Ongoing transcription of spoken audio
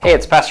Hey,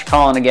 it's Pastor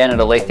Colin again at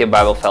Aletheia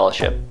Bible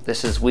Fellowship.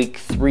 This is week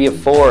 3 of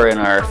 4 in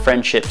our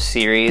friendship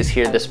series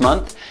here this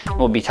month.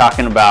 We'll be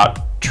talking about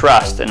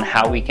trust and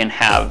how we can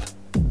have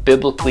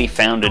biblically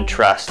founded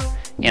trust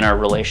in our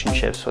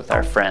relationships with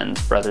our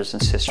friends, brothers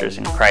and sisters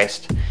in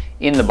Christ,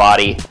 in the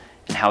body,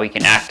 and how we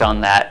can act on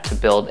that to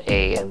build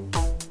a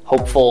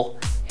hopeful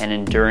and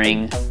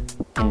enduring,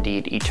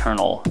 indeed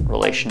eternal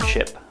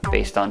relationship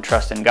based on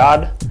trust in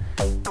God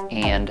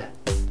and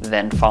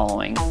then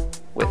following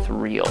with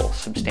real,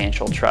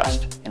 substantial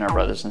trust in our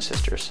brothers and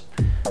sisters.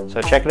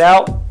 So check it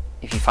out.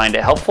 If you find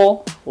it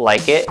helpful,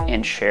 like it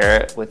and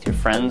share it with your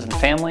friends and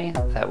family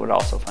that would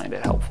also find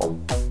it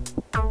helpful.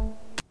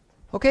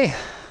 Okay,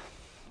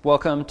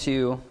 welcome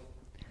to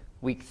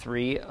week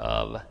 3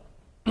 of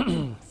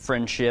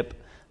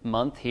Friendship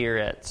Month here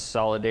at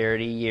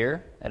Solidarity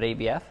Year at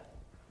ABF.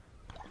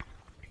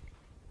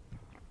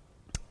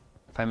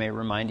 If I may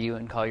remind you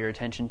and call your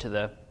attention to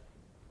the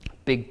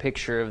big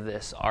picture of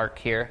this arc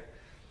here.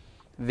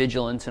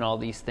 Vigilance and all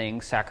these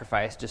things,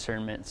 sacrifice,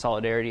 discernment,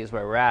 solidarity is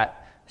where we're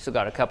at. Still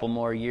got a couple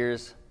more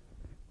years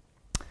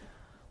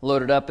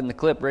loaded up in the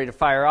clip, ready to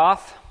fire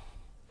off.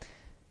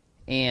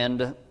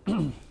 And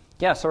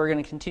yeah, so we're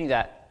going to continue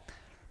that.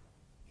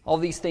 All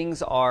these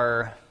things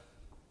are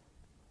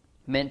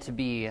meant to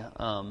be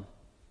a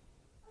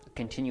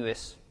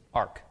continuous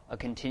arc, a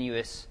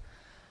continuous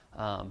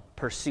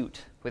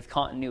pursuit with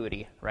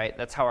continuity, right?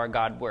 That's how our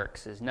God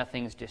works, is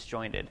nothing's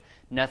disjointed.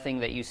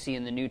 Nothing that you see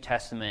in the New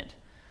Testament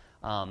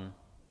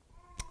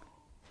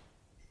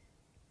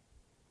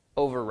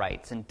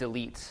overwrites and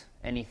deletes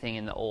anything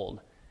in the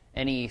old.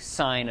 Any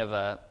sign of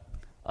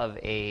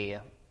a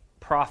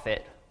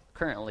prophet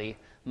currently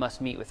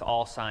must meet with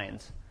all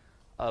signs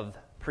of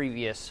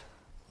previous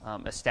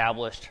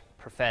established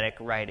prophetic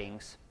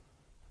writings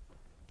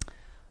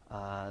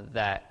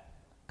that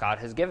God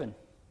has given.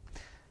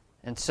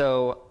 And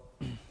so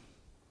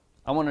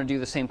I want to do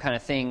the same kind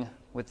of thing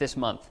with this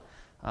month.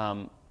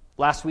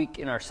 Last week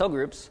in our cell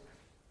groups,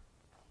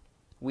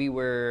 we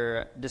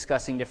were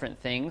discussing different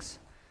things,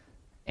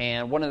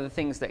 and one of the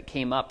things that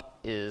came up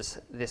is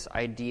this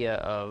idea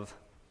of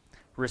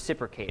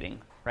reciprocating,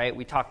 right?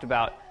 We talked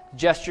about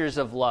gestures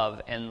of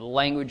love and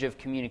language of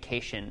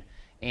communication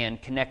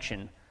and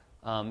connection,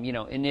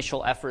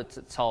 initial efforts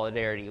at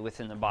solidarity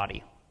within the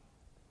body.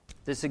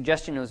 The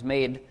suggestion was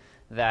made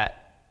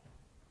that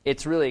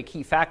it's really a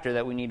key factor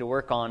that we need to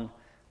work on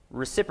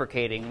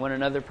reciprocating when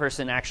another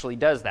person actually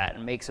does that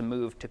and makes a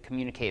move to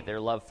communicate their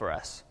love for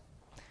us.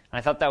 I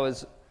thought that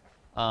was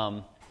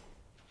a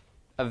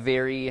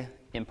very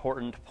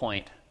important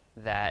point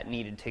that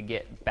needed to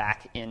get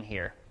back in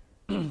here.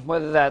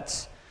 whether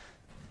that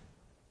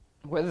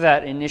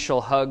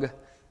initial hug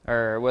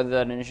or whether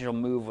that initial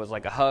move was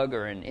like a hug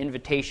or an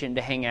invitation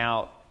to hang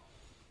out,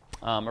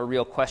 a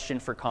real question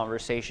for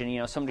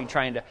conversation. Somebody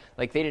trying to,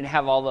 they didn't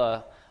have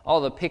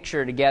all the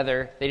picture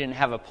together. They didn't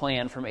have a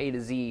plan from A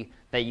to Z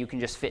that you can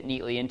just fit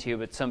neatly into,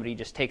 but somebody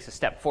just takes a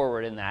step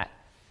forward in that.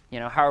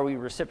 How are we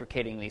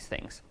reciprocating these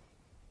things?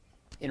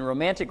 In a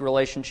romantic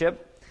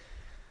relationship,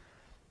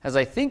 as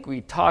I think we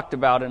talked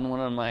about in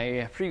one of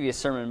my previous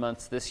sermon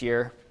months this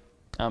year,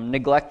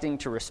 neglecting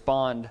to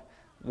respond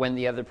when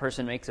the other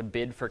person makes a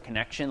bid for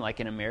connection, like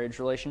in a marriage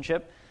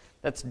relationship,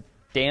 that's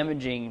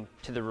damaging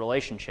to the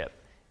relationship.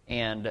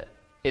 And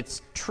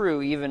it's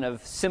true even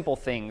of simple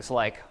things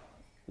like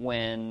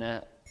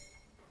when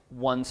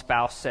one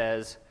spouse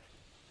says,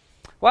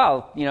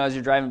 wow, as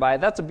you're driving by,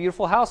 that's a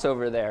beautiful house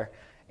over there.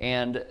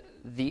 And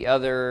the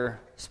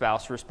other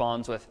spouse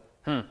responds with,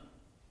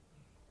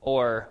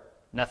 or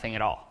nothing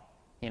at all.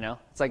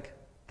 It's like,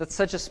 that's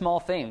such a small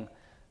thing,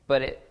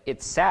 but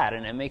it's sad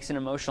and it makes an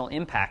emotional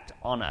impact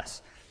on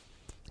us.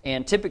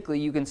 And typically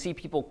you can see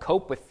people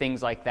cope with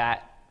things like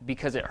that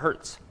because it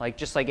hurts.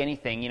 Just like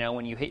anything,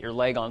 when you hit your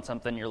leg on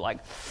something, you're like,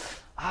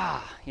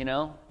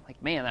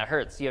 man, that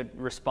hurts. You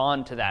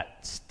respond to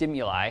that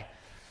stimuli.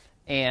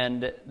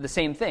 And the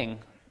same thing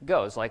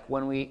goes.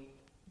 When we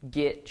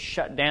get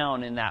shut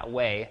down in that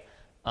way,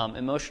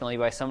 emotionally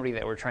by somebody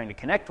that we're trying to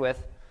connect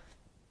with,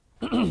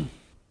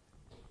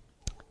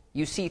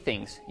 you see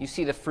things. You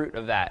see the fruit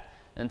of that.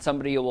 And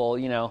somebody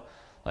will,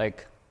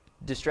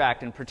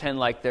 distract and pretend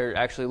like they're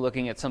actually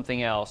looking at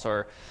something else,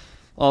 or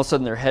all of a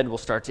sudden their head will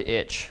start to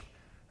itch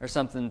or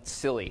something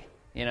silly,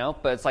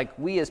 But it's like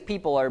we as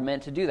people are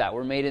meant to do that.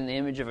 We're made in the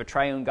image of a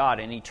triune God,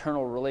 an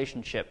eternal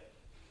relationship.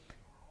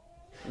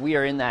 We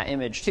are in that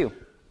image too.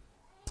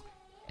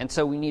 And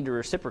so we need to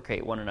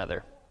reciprocate one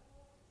another.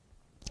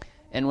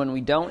 And when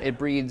we don't, it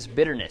breeds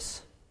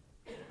bitterness,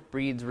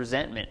 breeds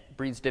resentment,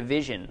 breeds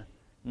division,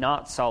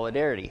 not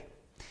solidarity.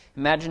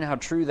 Imagine how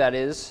true that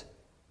is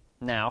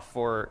now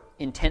for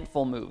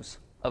intentful moves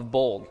of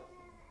bold,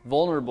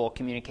 vulnerable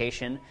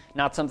communication,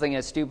 not something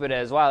as stupid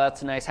as, wow,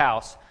 that's a nice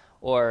house,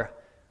 or,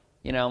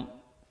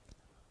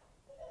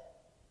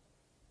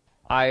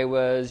 I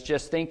was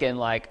just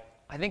thinking, I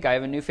think I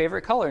have a new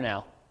favorite color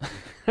now,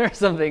 or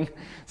something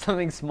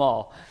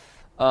small.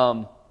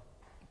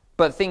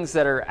 But things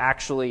that are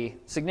actually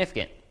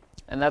significant.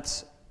 And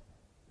that's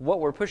what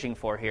we're pushing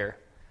for here.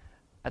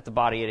 at the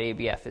body at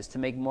ABF is to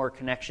make more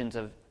connections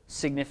of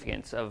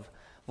significance, of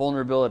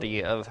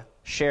vulnerability, of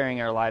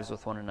sharing our lives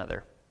with one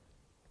another.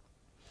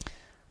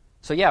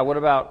 So yeah, what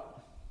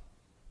about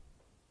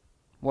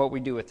what we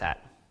do with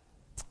that?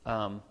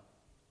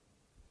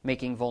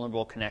 Making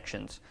vulnerable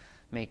connections.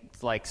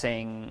 Like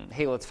saying,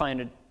 hey, let's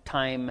find a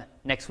time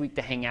next week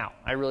to hang out.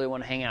 I really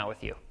want to hang out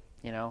with you,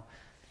 you know?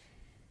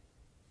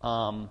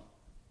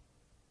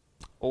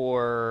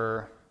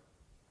 Or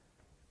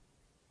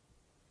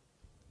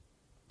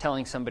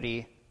telling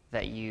somebody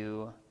that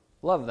you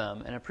love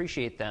them and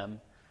appreciate them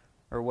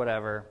or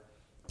whatever,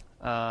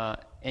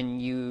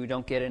 and you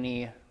don't get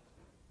any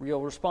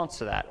real response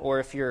to that. Or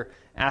if you're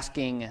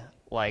asking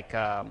like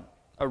a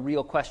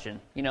real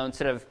question, you know,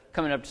 instead of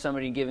coming up to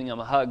somebody and giving them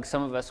a hug,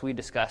 some of us, we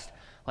discussed,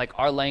 like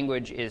our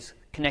language is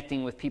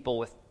connecting with people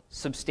with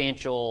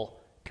substantial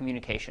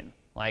communication.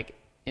 Like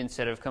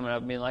instead of coming up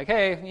and being like,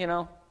 hey, you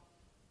know,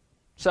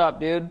 what's up,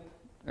 dude?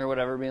 Or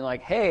whatever, being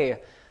like,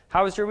 hey,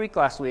 how was your week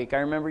last week? I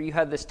remember you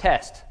had this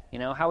test. You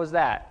know, how was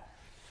that?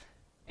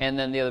 And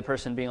then the other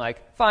person being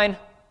like, fine.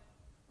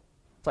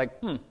 It's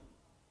like, that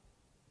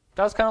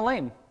was kind of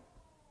lame.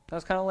 That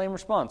was kind of a lame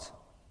response.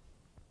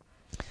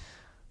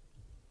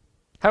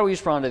 How do we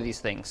respond to these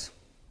things?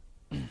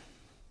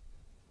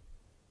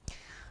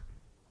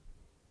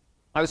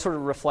 I was sort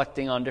of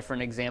reflecting on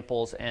different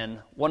examples, and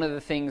one of the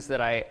things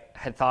that I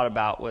had thought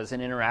about was an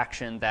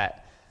interaction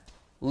that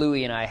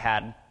Louie and I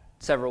had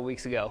several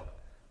weeks ago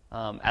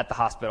at the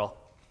hospital.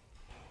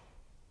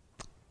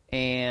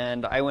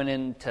 And I went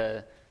in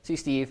to see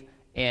Steve,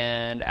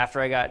 and after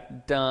I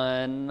got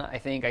done, I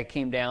think I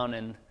came down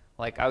and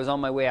like I was on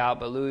my way out,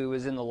 but Louie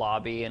was in the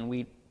lobby, and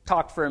we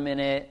talked for a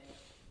minute,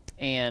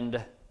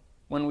 and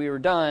when we were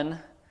done,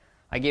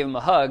 I gave him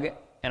a hug,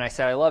 and I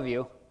said, I love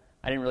you.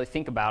 I didn't really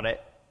think about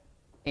it.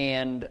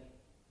 And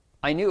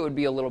I knew it would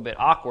be a little bit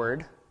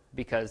awkward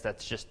because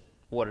that's just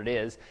what it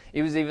is.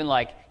 It was even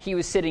like he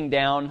was sitting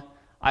down,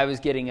 I was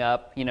getting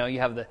up. You know, you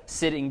have the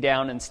sitting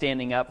down and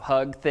standing up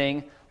hug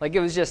thing. Like it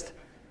was just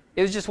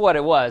what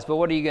it was. But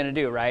what are you going to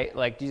do, right?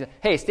 Like, you say,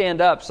 hey,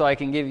 stand up so I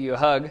can give you a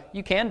hug.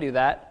 You can do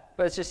that,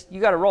 but it's just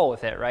you got to roll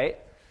with it, right?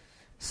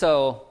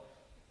 So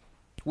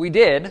we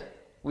did.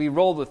 We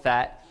rolled with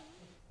that.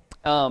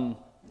 And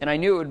I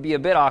knew it would be a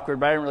bit awkward,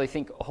 but I didn't really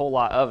think a whole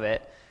lot of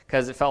it,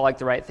 because it felt like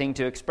the right thing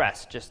to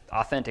express, just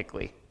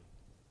authentically.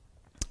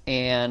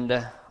 And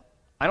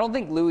I don't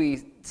think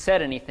Louie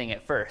said anything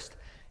at first.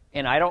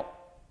 And I don't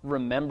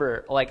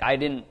remember, like I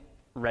didn't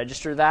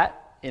register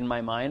that in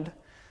my mind.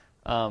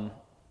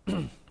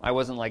 I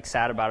wasn't like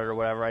sad about it or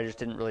whatever, I just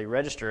didn't really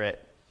register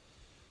it.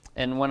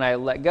 And when I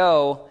let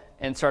go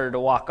and started to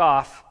walk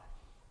off,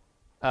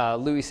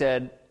 Louie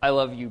said, I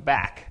love you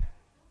back,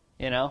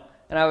 you know?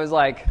 And I was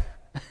like,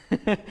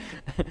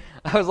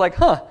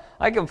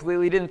 I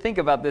completely didn't think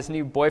about this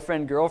new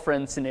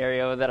boyfriend-girlfriend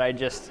scenario that I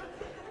just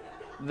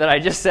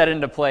set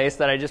into place,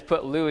 that I just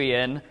put Louie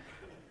in.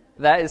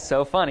 That is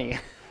so funny.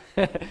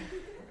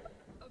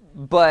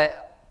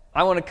 But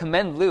I want to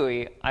commend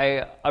Louie.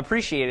 I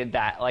appreciated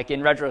that. Like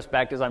in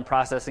retrospect, as I'm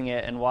processing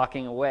it and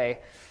walking away,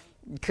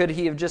 could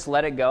he have just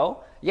let it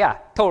go? Yeah,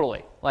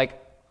 totally. Like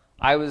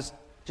I was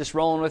just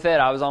rolling with it.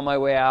 I was on my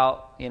way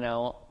out, you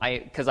know,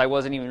 because I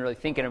wasn't even really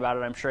thinking about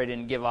it. I'm sure I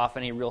didn't give off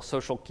any real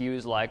social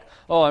cues like,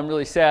 oh, I'm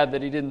really sad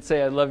that he didn't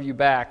say I love you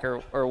back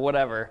or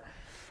whatever.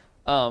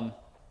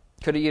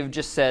 Could he have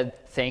just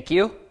said, thank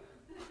you?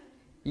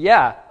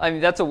 Yeah, I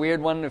mean, that's a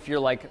weird one if you're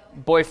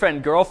like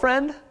boyfriend,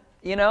 girlfriend,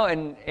 you know,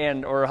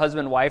 and or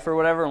husband, wife or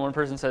whatever, and one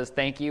person says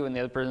thank you and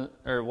the other person,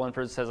 or one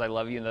person says I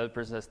love you and the other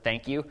person says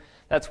thank you.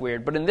 That's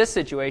weird. But in this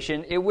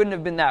situation, it wouldn't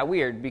have been that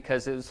weird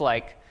because it was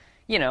like,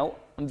 you know,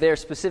 I'm there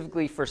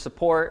specifically for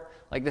support.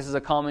 Like this is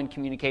a common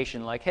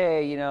communication. Like,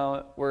 hey, you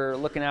know, we're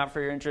looking out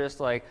for your interest.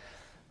 Like,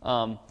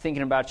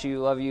 thinking about you,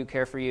 love you,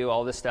 care for you,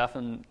 all this stuff.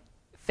 And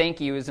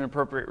thank you is an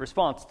appropriate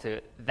response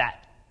to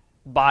that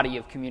body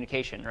of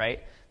communication,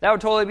 right? That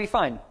would totally be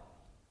fine.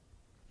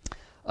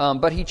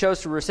 But he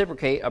chose to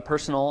reciprocate a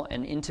personal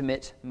and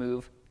intimate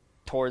move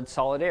towards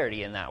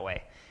solidarity in that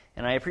way.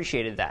 And I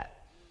appreciated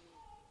that.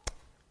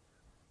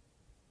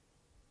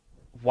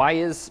 Why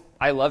is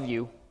I love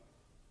you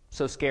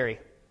so scary?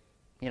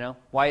 You know,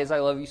 why is I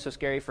love you so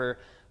scary for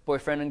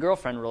boyfriend and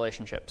girlfriend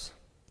relationships?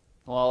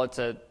 Well, it's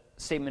a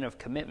statement of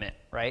commitment,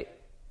 right?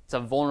 It's a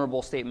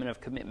vulnerable statement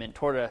of commitment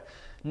toward a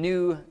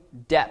new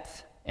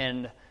depth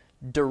and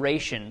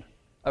duration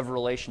of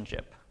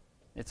relationship.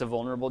 It's a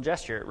vulnerable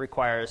gesture. It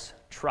requires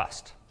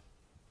trust,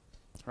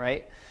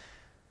 right?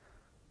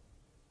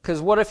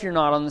 Because what if you're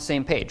not on the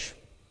same page?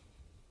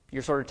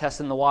 You're sort of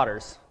testing the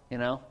waters, you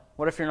know?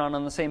 What if you're not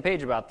on the same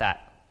page about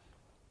that?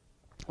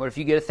 What if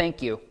you get a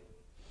thank you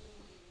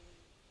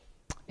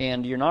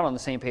and you're not on the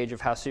same page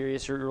of how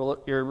serious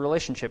your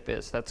relationship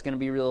is? That's going to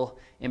be real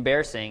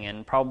embarrassing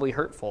and probably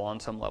hurtful on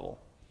some level.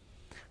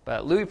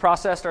 But Louie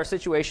processed our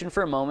situation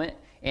for a moment,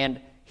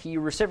 and he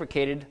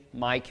reciprocated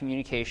my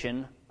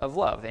communication of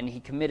love, and he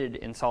committed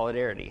in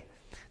solidarity.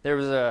 There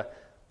was a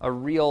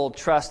real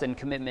trust and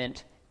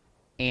commitment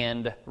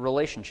and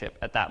relationship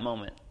at that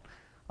moment.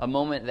 a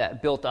moment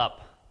that built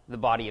up the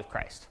body of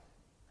Christ.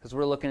 Because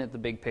we're looking at the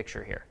big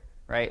picture here,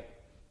 right?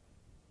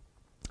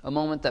 A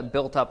moment that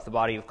built up the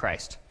body of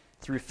Christ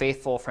through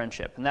faithful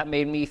friendship. And that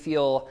made me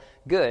feel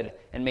good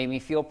and made me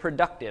feel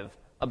productive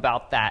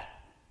about that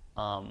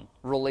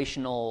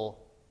relational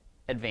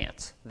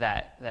advance,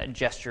 that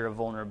gesture of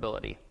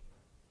vulnerability.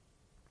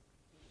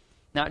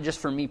 Not just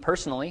for me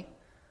personally,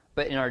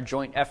 but in our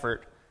joint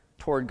effort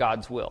toward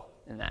God's will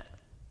in that.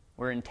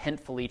 We're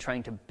intentfully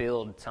trying to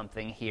build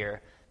something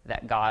here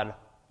that God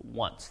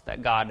wants,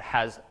 that God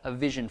has a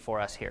vision for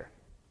us here.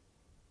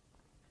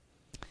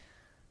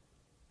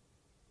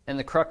 And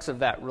the crux of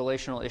that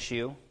relational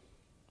issue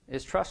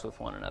is trust with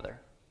one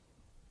another.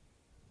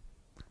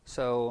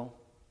 So,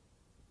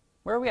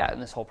 where are we at in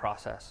this whole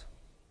process?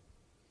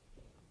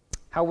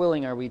 How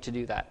willing are we to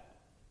do that?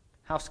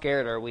 How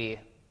scared are we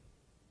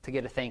to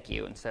get a thank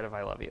you instead of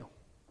I love you?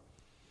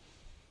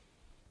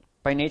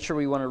 By nature,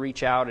 we want to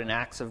reach out in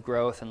acts of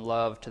growth and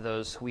love to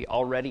those we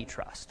already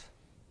trust,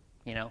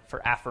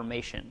 for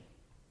affirmation,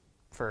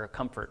 for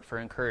comfort, for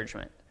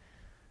encouragement.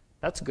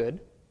 That's good.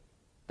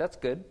 That's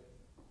good.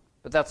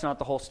 But that's not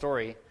the whole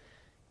story,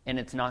 and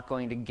it's not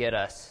going to get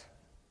us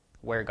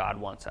where God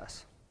wants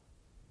us.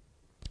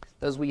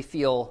 Those we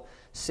feel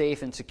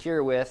safe and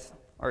secure with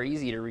are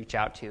easy to reach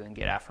out to and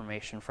get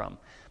affirmation from.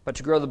 But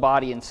to grow the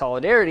body in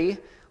solidarity,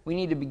 we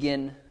need to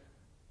begin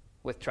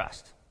with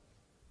trust.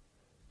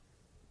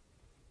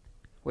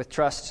 With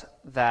trust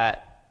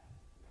that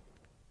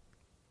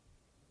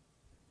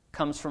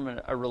comes from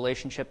a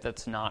relationship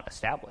that's not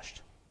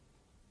established.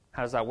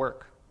 How does that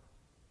work?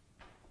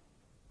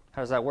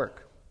 How does that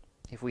work?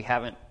 If we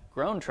haven't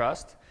grown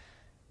trust,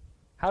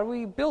 how do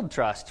we build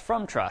trust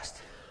from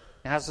trust?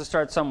 It has to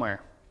start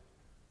somewhere.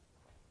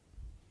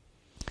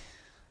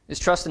 Is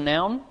trust a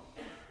noun?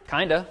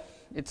 Kinda.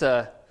 It's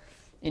a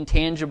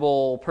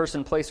intangible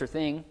person, place, or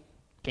thing.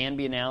 Can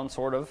be a noun,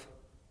 sort of.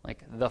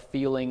 Like the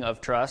feeling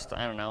of trust.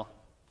 I don't know.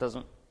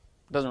 Doesn't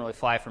really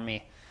fly for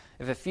me.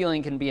 If a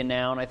feeling can be a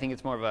noun, I think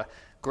it's more of a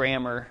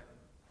grammar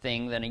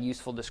thing than a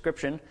useful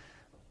description.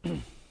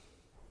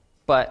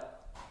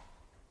 But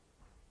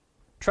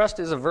trust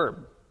is a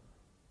verb.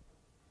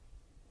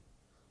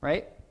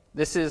 Right?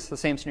 This is the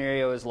same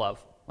scenario as love.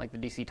 Like the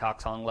DC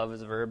Talk song, love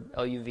is a verb.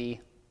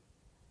 L-U-V.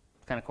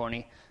 Kind of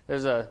corny.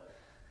 There's a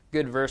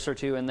good verse or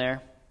two in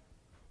there.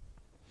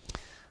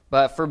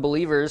 But for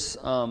believers,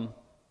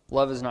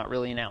 love is not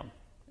really a noun.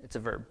 It's a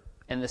verb.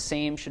 And the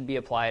same should be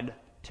applied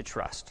to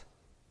trust.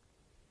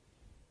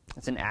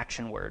 It's an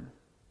action word.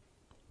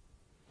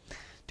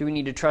 Do we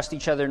need to trust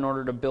each other in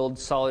order to build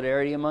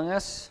solidarity among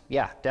us?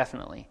 Yeah,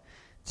 definitely.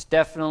 It's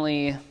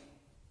definitely,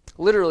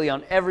 literally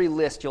on every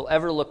list you'll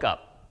ever look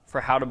up for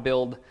how to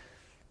build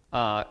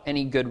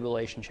any good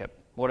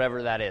relationship,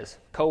 whatever that is.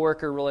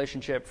 Coworker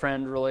relationship,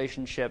 friend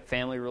relationship,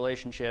 family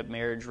relationship,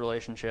 marriage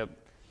relationship.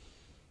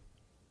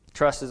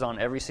 Trust is on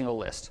every single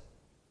list.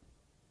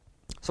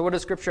 So what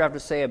does Scripture have to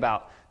say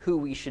about who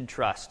we should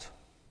trust?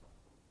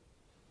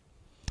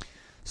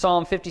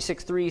 Psalm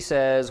 56:3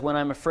 says, "When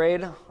I'm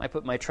afraid, I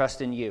put my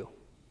trust in you."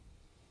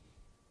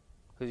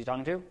 Who's he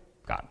talking to?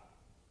 God.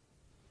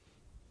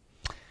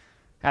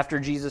 After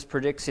Jesus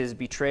predicts his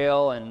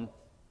betrayal and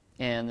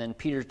then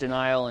Peter's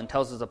denial and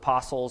tells his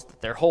apostles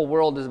that their whole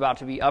world is about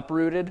to be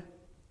uprooted,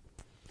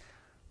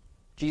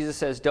 Jesus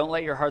says, "Don't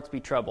let your hearts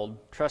be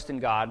troubled. Trust in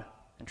God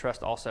and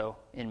trust also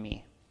in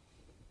me."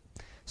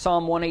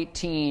 Psalm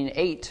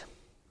 118:8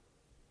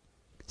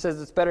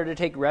 says it's better to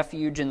take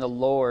refuge in the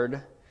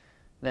Lord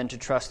than to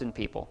trust in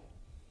people.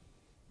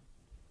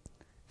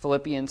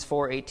 Philippians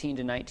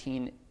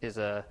 4:18-19 is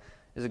a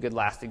good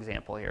last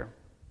example here.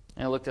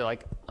 And I looked at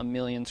like a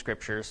million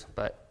scriptures,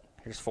 but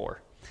here's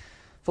 4.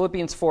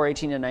 Philippians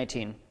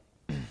 4:18-19.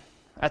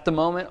 At the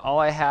moment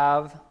I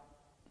have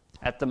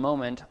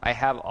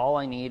all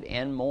I need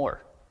and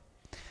more.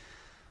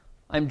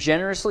 I'm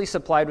generously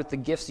supplied with the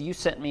gifts you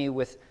sent me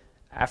with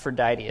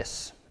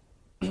Aphroditus.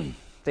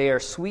 They are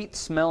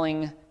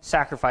sweet-smelling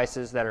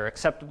sacrifices that are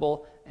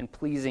acceptable and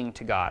pleasing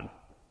to God.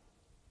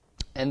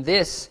 And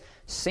this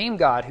same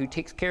God who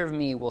takes care of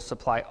me will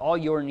supply all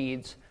your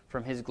needs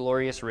from his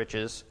glorious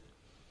riches,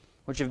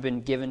 which have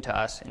been given to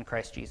us in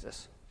Christ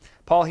Jesus.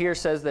 Paul here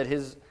says that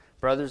his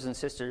brothers and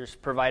sisters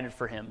provided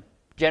for him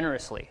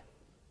generously,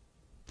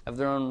 of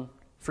their own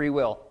free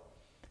will,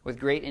 with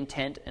great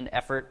intent and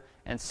effort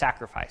and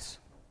sacrifice.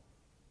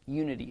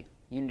 Unity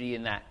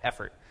in that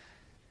effort.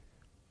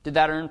 Did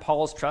that earn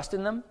Paul's trust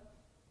in them?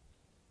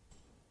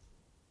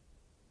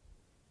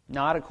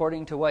 Not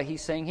according to what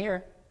he's saying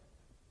here.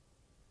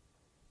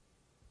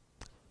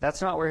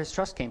 That's not where his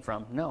trust came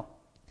from, no.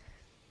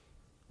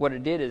 What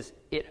it did is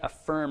it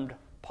affirmed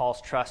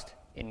Paul's trust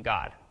in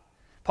God.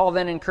 Paul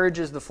then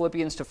encourages the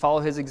Philippians to follow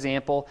his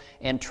example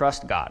and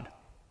trust God.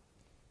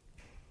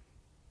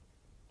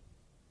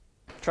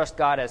 Trust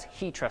God as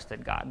he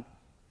trusted God.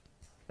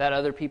 That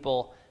other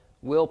people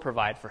will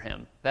provide for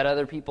him. That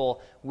other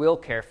people will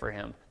care for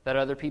him. That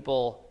other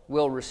people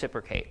will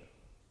reciprocate.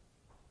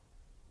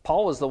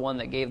 Paul was the one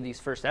that gave these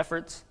first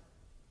efforts.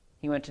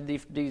 He went to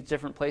these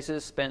different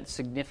places, spent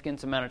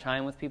significant amount of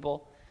time with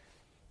people,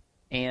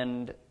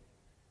 and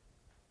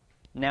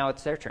now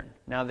it's their turn.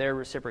 Now they're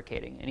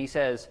reciprocating. And he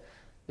says,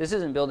 this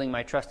isn't building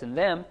my trust in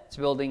them, it's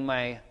building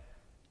my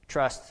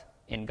trust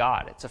in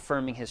God. It's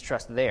affirming his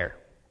trust there.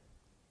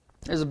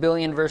 There's a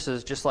billion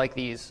verses just like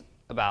these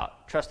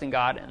about trusting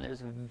God, and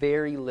there's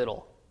very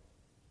little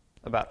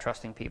about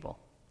trusting people.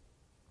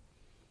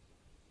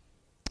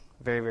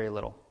 Very, very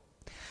little.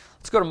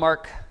 Let's go to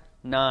Mark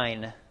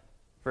 9,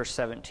 verse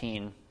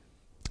 17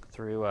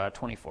 through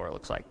 24, it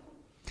looks like.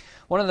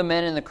 One of the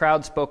men in the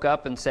crowd spoke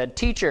up and said,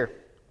 "Teacher,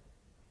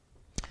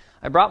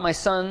 I brought my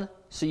son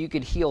so you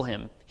could heal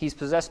him. He's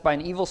possessed by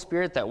an evil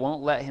spirit that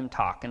won't let him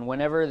talk, and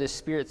whenever this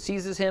spirit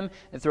seizes him,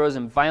 it throws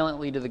him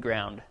violently to the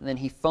ground. And then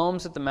he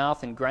foams at the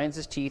mouth and grinds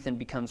his teeth and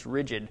becomes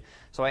rigid.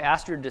 So I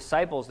asked your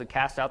disciples to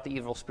cast out the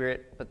evil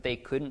spirit, but they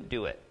couldn't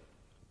do it."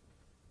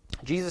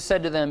 Jesus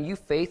said to them, "You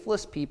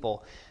faithless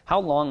people, how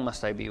long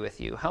must I be with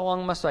you? How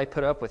long must I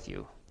put up with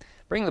you?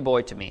 Bring the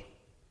boy to me."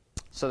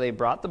 So they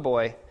brought the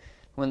boy.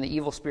 When the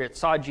evil spirit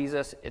saw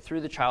Jesus, it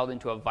threw the child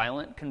into a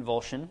violent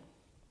convulsion,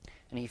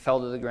 and he fell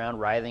to the ground,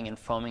 writhing and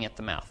foaming at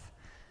the mouth.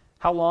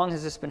 "How long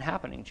has this been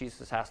happening?"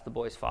 Jesus asked the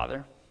boy's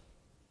father.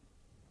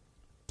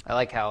 I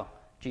like how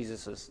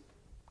Jesus is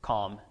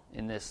calm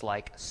in this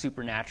like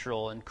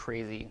supernatural and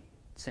crazy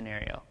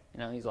scenario. You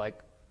know, he's like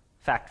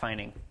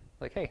fact-finding.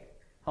 Like, hey,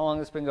 how long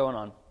has this been going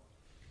on?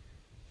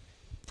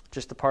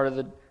 Just a part of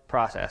the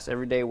process,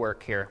 everyday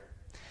work here.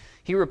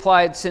 He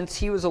replied, "Since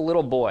he was a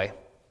little boy,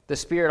 the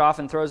spirit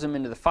often throws him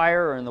into the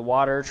fire or in the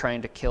water,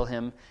 trying to kill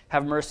him.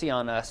 Have mercy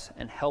on us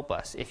and help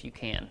us if you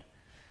can."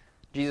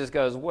 Jesus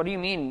goes, "What do you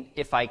mean,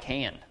 if I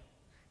can?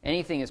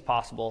 Anything is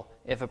possible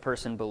if a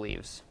person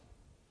believes."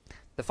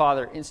 The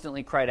father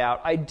instantly cried out,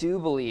 "I do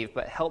believe,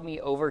 but help me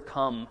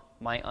overcome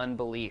my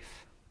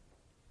unbelief."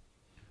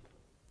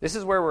 This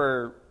is where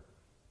we're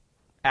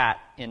at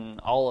in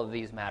all of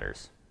these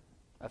matters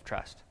of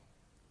trust,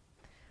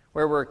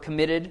 where we're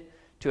committed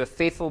to a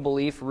faithful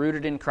belief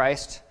rooted in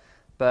Christ,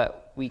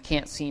 but we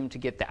can't seem to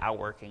get the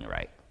outworking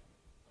right.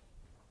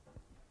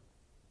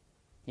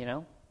 You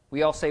know,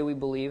 we all say we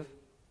believe.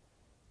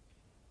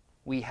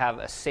 We have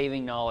a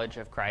saving knowledge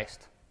of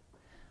Christ,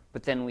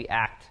 but then we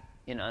act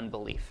in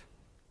unbelief.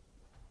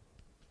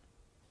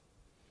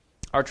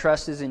 Our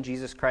trust is in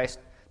Jesus Christ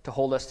to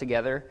hold us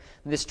together.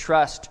 This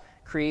trust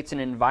creates an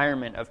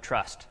environment of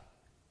trust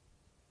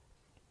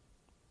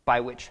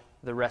by which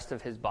the rest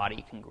of his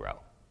body can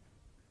grow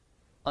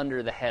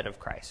under the head of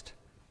Christ.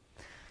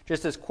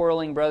 Just as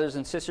quarreling brothers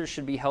and sisters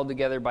should be held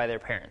together by their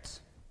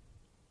parents.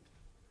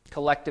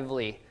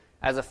 Collectively,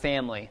 as a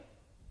family,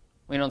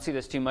 we don't see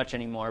this too much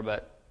anymore,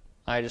 but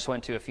I just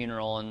went to a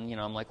funeral and,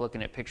 I'm like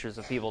looking at pictures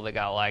of people that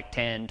got like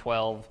 10,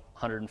 12,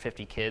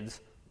 150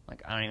 kids.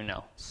 Like, I don't even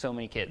know. So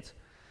many kids.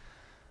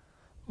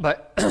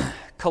 But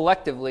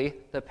collectively,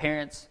 the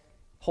parents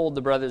hold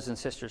the brothers and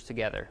sisters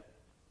together.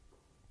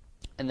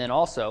 And then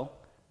also,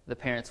 the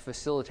parents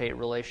facilitate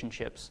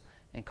relationships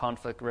and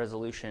conflict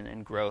resolution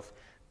and growth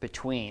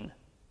between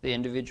the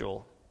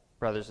individual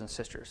brothers and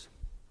sisters,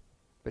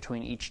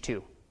 between each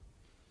two.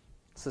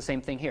 It's the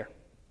same thing here.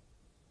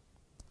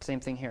 Same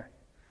thing here.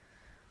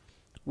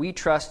 We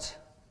trust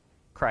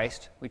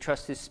Christ. We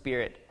trust his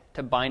Spirit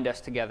to bind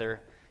us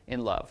together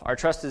in love. Our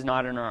trust is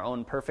not in our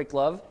own perfect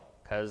love,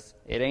 because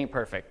it ain't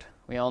perfect.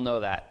 We all know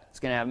that. It's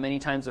going to have many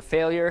times of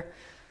failure,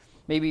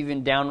 maybe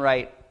even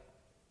downright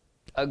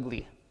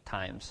ugly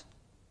times.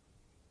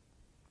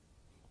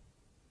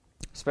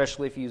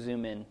 Especially if you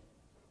zoom in,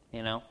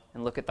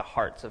 and look at the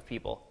hearts of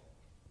people.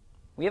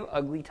 We have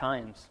ugly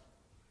times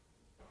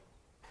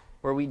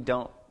where we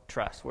don't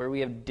trust, where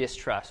we have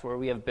distrust, where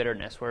we have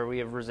bitterness, where we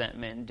have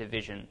resentment and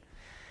division.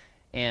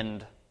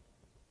 And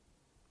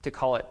to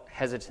call it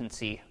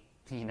hesitancy,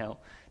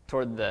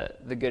 toward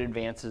the good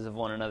advances of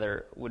one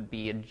another would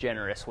be a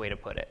generous way to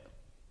put it.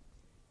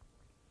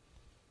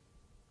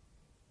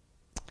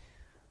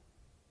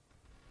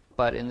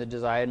 But in the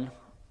design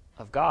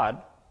of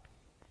God,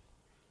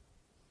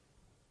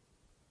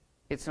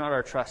 it's not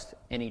our trust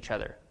in each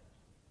other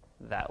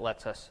that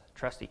lets us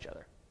trust each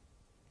other.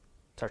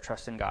 It's our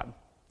trust in God.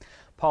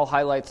 Paul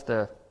highlights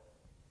the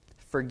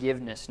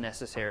forgiveness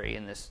necessary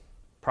in this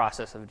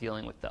process of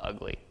dealing with the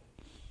ugly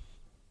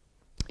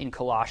in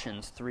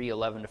Colossians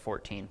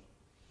 3:11-14.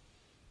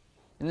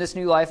 In this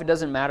new life, it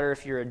doesn't matter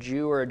if you're a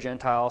Jew or a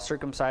Gentile,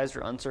 circumcised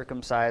or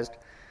uncircumcised,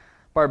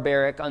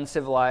 barbaric,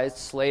 uncivilized,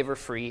 slave or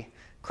free.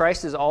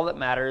 Christ is all that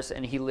matters,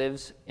 and he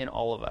lives in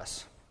all of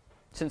us.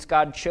 Since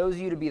God chose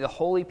you to be the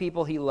holy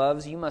people he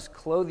loves, you must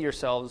clothe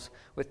yourselves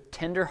with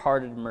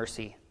tender-hearted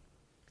mercy,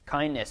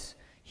 kindness,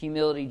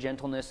 humility,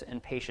 gentleness,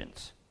 and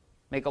patience.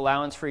 Make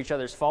allowance for each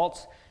other's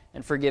faults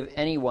and forgive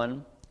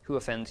anyone who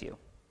offends you.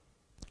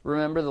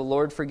 Remember, the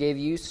Lord forgave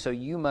you, so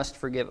you must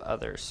forgive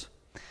others.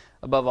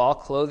 Above all,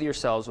 clothe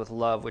yourselves with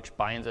love, which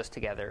binds us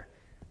together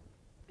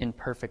in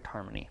perfect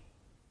harmony.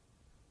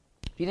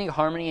 Do you think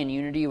harmony and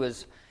unity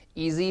was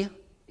easy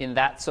in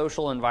that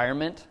social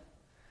environment?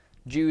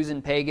 Jews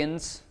and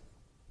pagans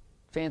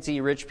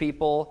fancy rich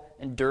people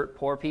and dirt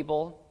poor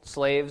people,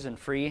 slaves and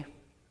free.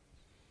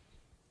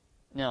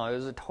 No, it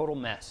was a total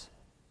mess.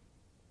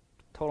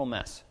 Total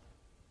mess.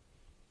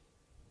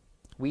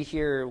 We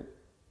hear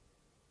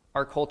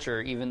our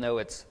culture, even though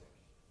it's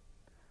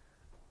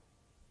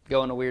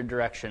going a weird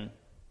direction,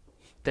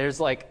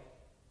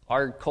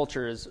 our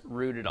culture is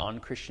rooted on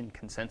Christian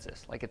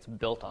consensus. Like, it's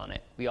built on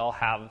it. We all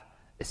have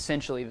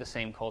essentially the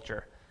same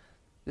culture.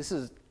 This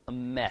is a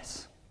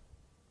mess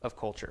of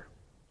culture.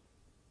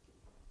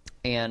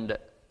 And I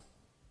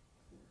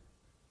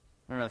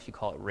don't know if you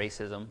call it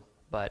racism,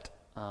 but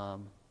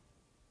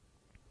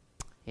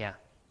yeah,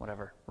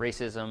 whatever.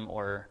 Racism,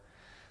 or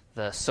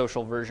the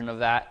social version of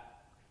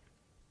that,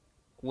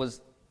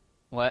 was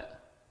what?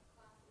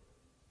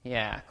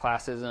 Yeah,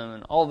 classism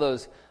and all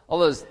those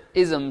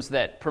isms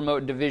that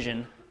promote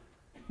division.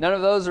 None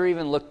of those are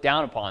even looked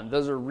down upon.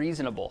 Those are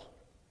reasonable.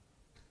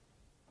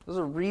 Those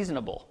are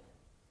reasonable.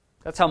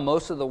 That's how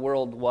most of the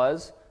world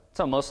was. That's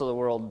how most of the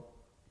world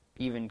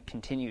even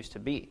continues to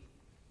be.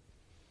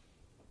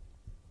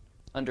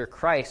 Under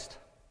Christ,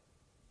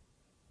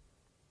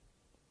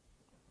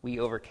 we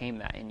overcame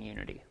that in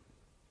unity.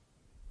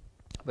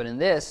 But in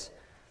this,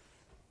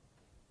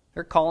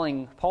 Paul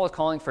is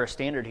calling for a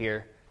standard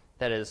here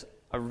that is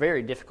a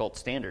very difficult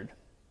standard.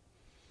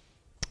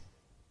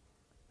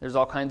 There's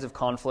all kinds of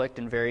conflict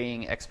and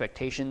varying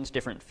expectations,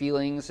 different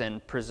feelings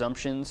and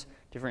presumptions,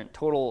 different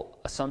total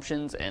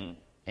assumptions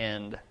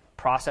and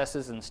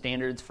processes and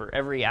standards for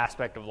every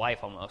aspect of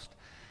life almost.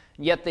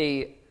 And yet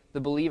the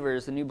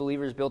new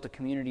believers built a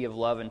community of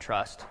love and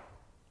trust,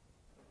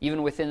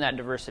 even within that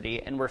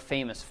diversity, and we're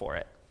famous for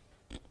it.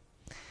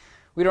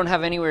 We don't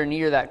have anywhere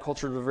near that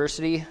cultural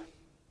diversity,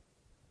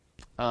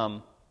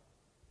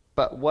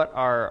 but what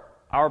are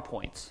our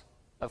points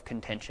of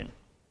contention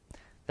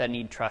that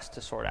need trust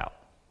to sort out,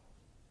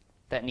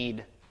 that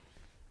need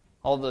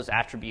all those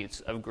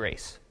attributes of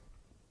grace,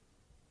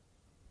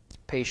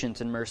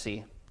 patience and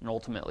mercy, and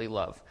ultimately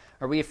love?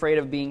 Are we afraid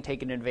of being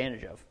taken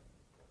advantage of?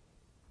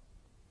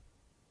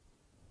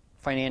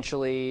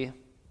 Financially,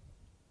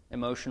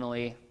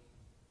 emotionally,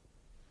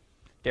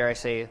 dare I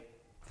say,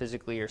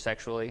 physically or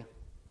sexually?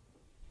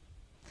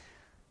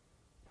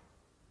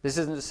 This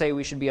isn't to say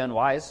we should be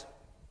unwise,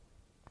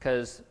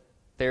 because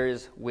there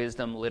is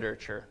wisdom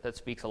literature that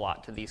speaks a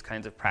lot to these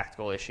kinds of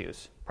practical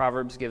issues.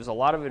 Proverbs gives a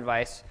lot of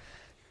advice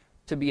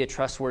to be a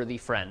trustworthy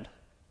friend,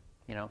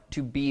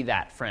 to be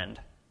that friend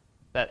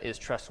that is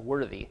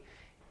trustworthy,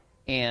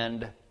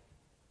 and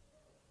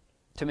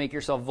to make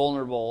yourself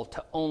vulnerable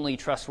to only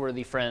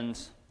trustworthy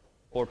friends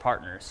or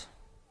partners.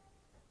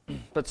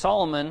 But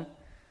Solomon,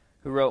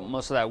 who wrote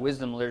most of that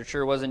wisdom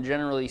literature, wasn't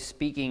generally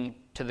speaking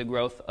to the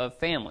growth of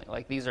family.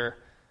 Like, these are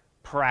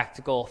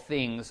practical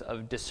things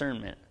of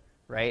discernment,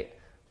 right?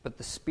 But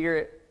the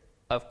Spirit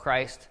of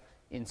Christ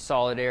in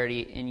solidarity,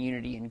 in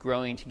unity, and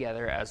growing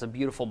together as a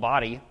beautiful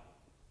body,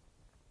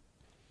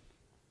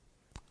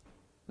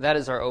 that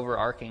is our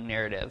overarching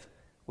narrative,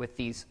 with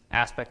these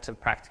aspects of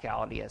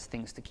practicality as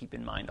things to keep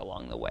in mind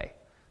along the way.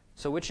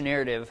 So which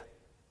narrative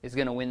is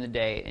going to win the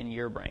day in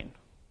your brain,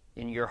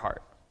 in your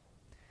heart?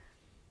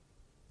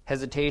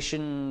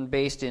 Hesitation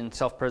based in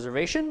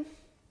self-preservation,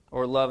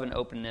 or love and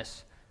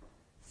openness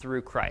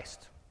through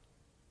Christ?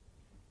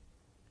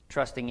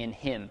 Trusting in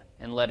Him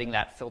and letting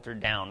that filter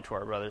down to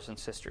our brothers and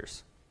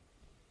sisters.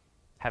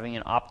 Having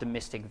an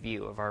optimistic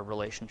view of our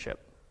relationship.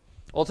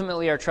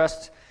 Ultimately, our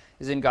trust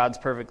is in God's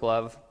perfect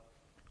love,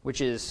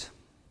 which is,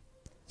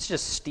 it's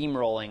just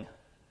steamrolling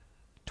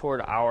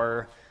toward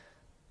our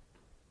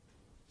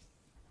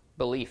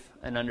belief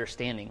and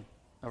understanding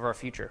of our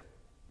future.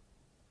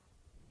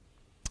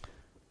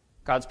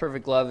 God's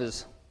perfect love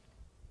is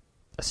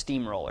a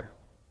steamroller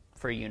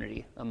for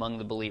unity among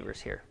the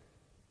believers here.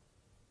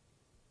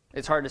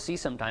 It's hard to see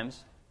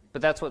sometimes,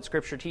 but that's what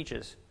Scripture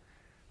teaches.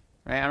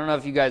 Right? I don't know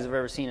if you guys have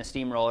ever seen a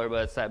steamroller,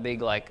 but it's that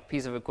big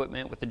piece of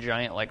equipment with a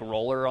giant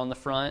roller on the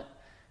front,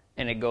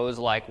 and it goes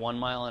 1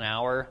 mile an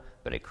hour,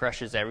 but it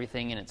crushes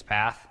everything in its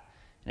path,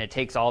 and it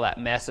takes all that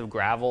mess of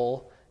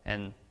gravel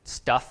and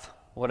stuff,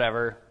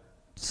 whatever,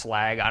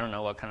 slag, I don't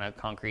know what kind of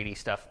concrete-y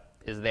stuff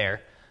is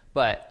there,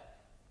 but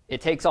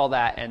it takes all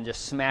that and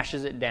just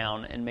smashes it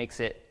down and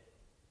makes it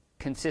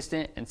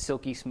consistent and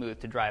silky smooth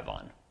to drive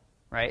on,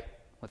 right?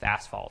 With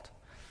asphalt.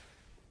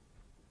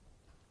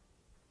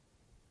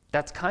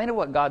 That's kind of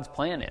what God's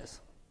plan is.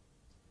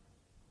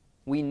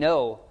 We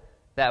know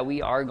that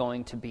we are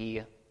going to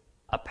be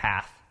a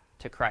path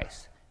to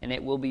Christ, and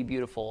it will be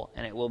beautiful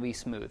and it will be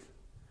smooth.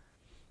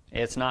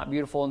 It's not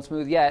beautiful and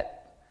smooth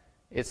yet.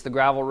 It's the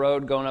gravel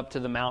road going up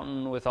to the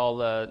mountain with all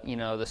the,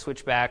 the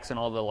switchbacks and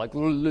all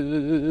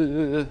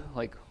the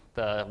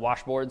the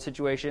washboard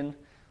situation.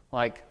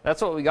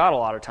 That's what we got a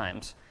lot of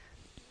times.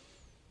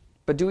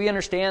 But do we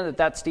understand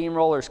that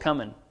steamroller's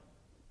coming?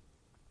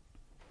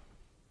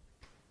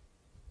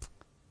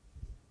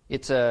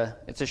 It's a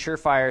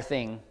surefire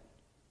thing.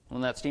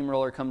 When that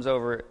steamroller comes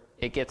over,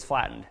 it gets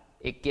flattened.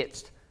 It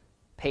gets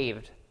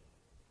paved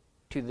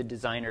to the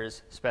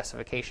designer's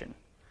specification.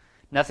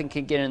 Nothing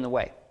can get in the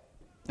way.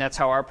 That's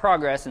how our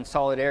progress and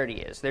solidarity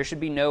is. There should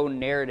be no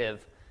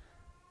narrative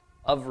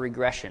of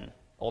regression,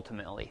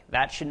 ultimately.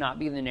 That should not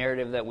be the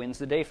narrative that wins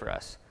the day for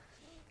us.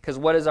 Because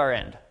what is our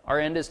end? Our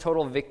end is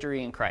total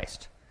victory in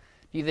Christ.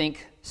 Do you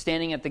think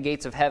standing at the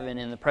gates of heaven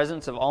in the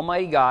presence of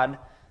Almighty God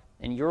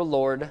and your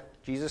Lord,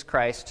 Jesus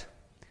Christ,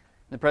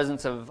 in the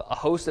presence of a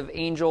host of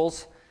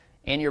angels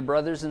and your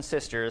brothers and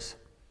sisters,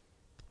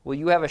 will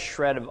you have a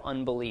shred of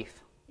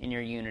unbelief in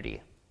your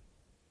unity,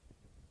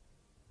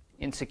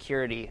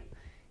 insecurity,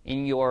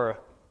 in your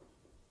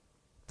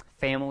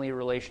family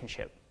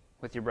relationship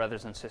with your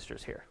brothers and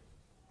sisters here?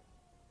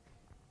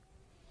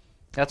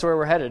 That's where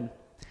we're headed,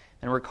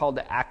 and we're called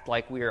to act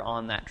like we are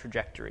on that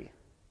trajectory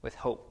with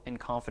hope and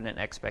confident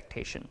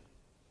expectation.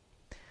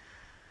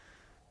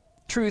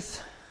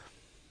 Truth,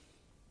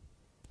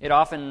 it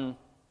often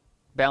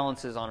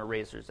balances on a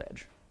razor's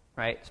edge,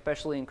 right?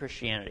 Especially in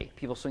Christianity.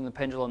 People swing the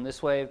pendulum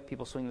this way,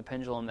 people swing the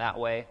pendulum that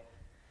way.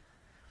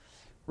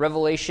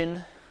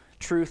 Revelation,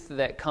 truth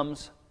that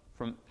comes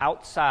from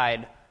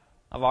outside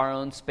of our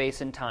own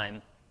space and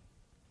time,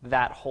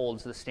 that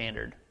holds the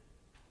standard.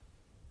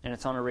 And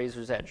it's on a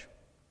razor's edge.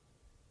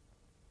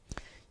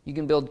 You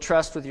can build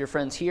trust with your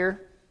friends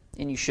here,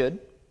 and you should.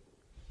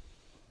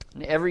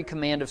 And every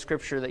command of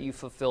Scripture that you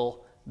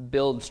fulfill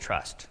builds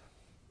trust.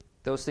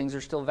 Those things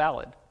are still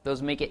valid.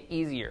 Those make it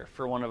easier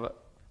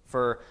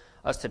for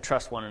us to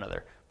trust one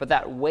another. But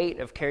that weight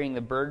of carrying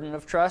the burden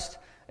of trust,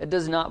 it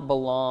does not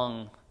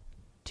belong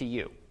to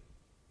you.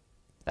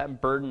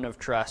 That burden of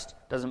trust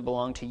doesn't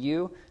belong to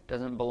you,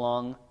 doesn't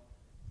belong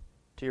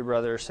to your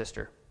brother or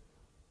sister.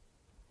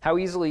 How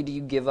easily do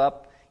you give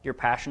up your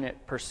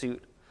passionate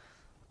pursuit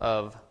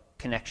of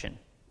connection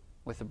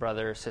with a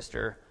brother or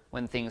sister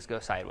when things go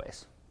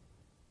sideways?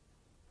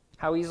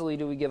 How easily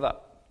do we give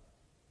up?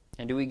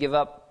 And do we give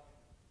up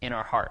in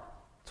our heart?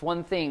 It's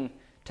one thing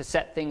to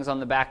set things on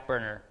the back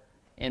burner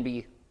and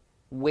be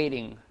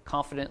waiting,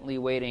 confidently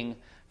waiting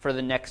for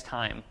the next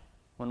time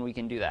when we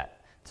can do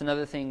that. It's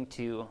another thing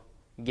to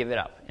give it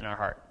up in our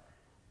heart,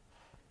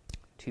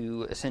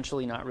 to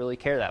essentially not really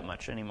care that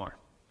much anymore.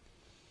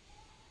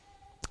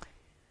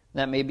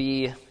 That may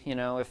be,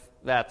 if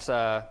that's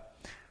a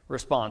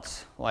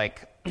response,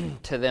 like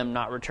to them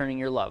not returning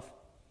your love.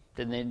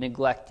 Did they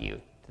neglect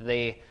you? Did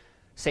they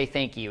say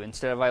thank you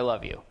instead of I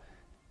love you?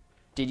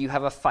 Did you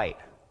have a fight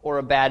or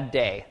a bad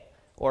day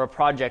or a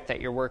project that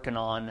you're working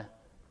on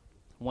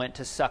went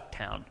to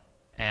Sucktown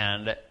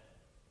and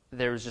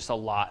there was just a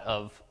lot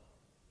of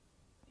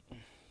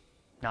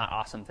not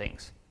awesome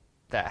things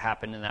that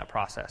happened in that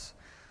process?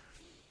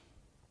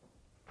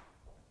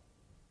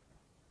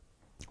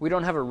 We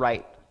don't have a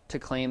right to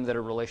claim that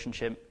a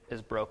relationship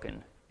is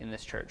broken in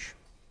this church.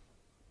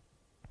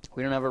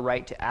 We don't have a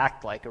right to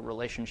act like a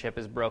relationship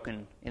is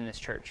broken in this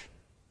church,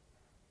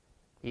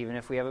 even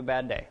if we have a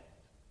bad day.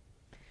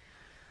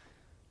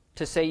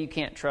 To say you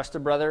can't trust a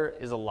brother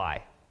is a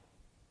lie.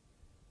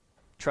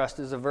 Trust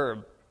is a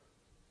verb.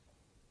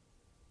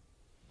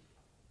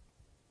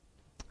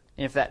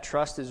 And if that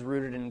trust is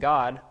rooted in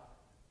God,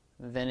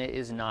 then it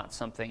is not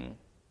something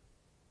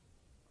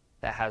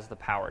that has the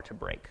power to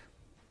break.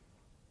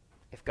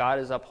 If God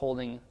is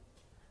upholding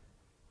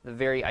the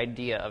very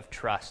idea of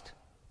trust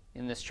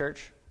in this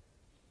church,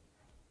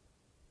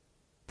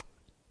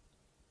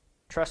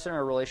 trust in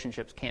our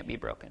relationships can't be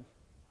broken.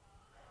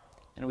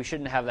 And we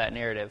shouldn't have that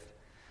narrative.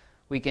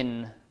 We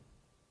can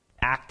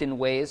act in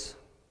ways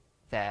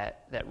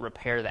that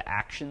repair the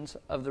actions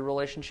of the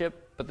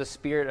relationship, but the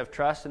spirit of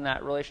trust in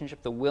that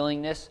relationship, the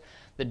willingness,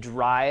 the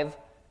drive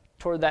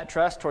toward that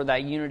trust, toward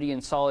that unity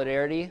and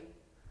solidarity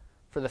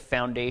for the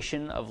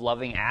foundation of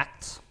loving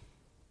acts,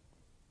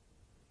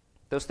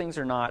 those things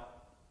are not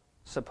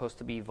supposed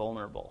to be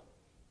vulnerable.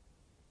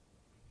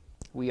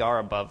 We are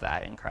above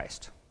that in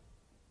Christ.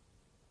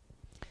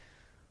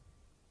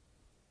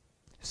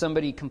 If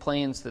somebody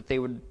complains that they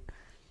would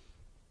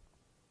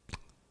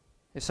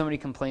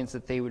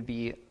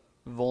be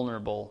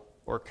vulnerable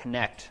or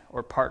connect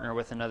or partner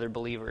with another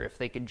believer if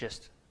they could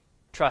just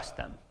trust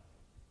them,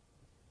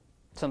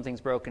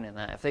 something's broken in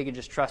that. If they could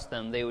just trust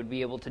them, they would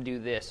be able to do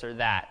this or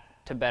that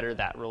to better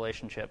that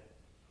relationship.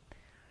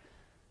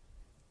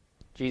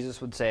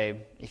 Jesus would say,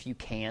 if you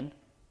can,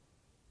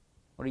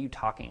 what are you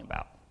talking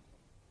about?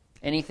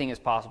 Anything is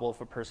possible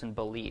if a person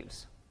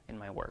believes in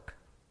my work.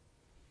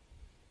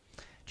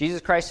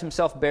 Jesus Christ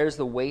himself bears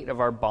the weight of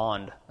our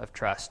bond of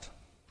trust.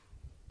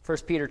 1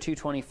 Peter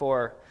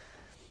 2:24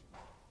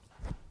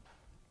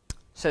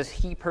 says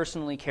he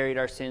personally carried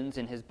our sins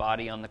in his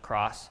body on the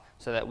cross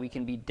so that we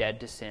can be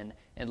dead to sin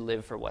and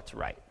live for what's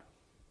right.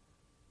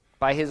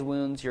 By his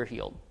wounds you're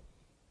healed.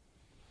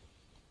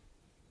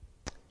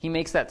 He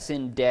makes that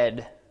sin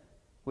dead,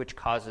 which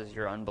causes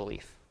your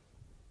unbelief,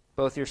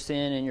 both your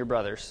sin and your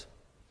brother's.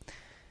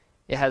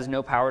 It has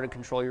no power to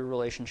control your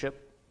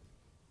relationship.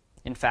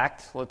 In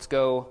fact, let's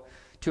go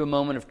to a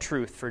moment of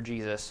truth for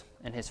Jesus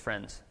and his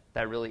friends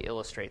that really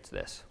illustrates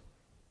this.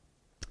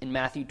 In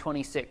Matthew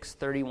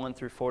 26:31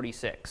 through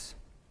 46,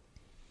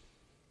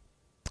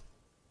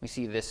 we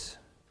see this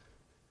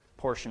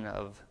portion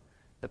of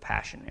the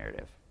Passion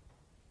narrative.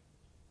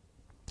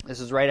 This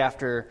is right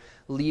after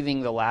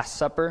leaving the Last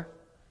Supper,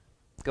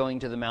 going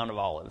to the Mount of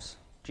Olives,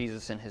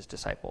 Jesus and his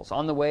disciples.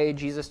 On the way,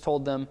 Jesus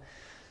told them,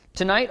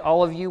 "Tonight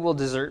all of you will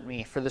desert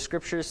me, for the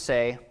scriptures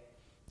say,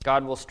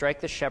 God will strike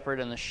the shepherd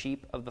and the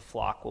sheep of the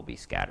flock will be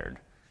scattered.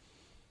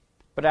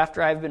 But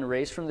after I have been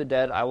raised from the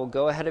dead, I will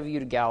go ahead of you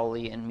to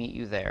Galilee and meet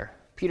you there."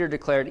 Peter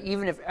declared,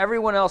 "Even if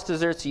everyone else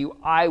deserts you,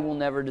 I will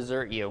never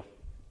desert you."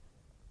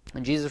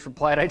 And Jesus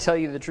replied, "I tell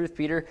you the truth,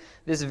 Peter,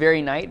 this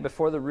very night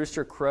before the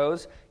rooster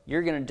crows,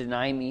 you're going to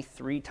deny me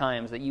 3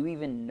 times that you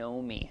even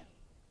know me."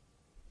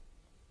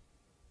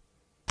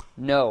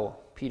 "No,"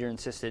 Peter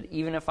insisted,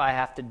 "even if I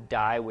have to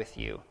die with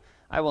you,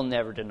 I will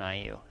never deny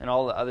you." And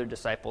all the other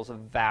disciples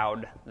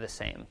vowed the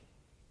same.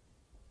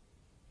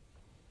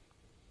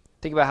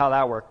 Think about how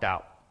that worked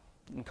out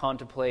and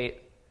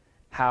contemplate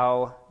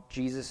how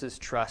Jesus'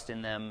 trust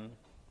in them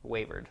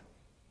wavered,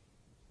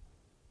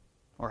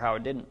 or how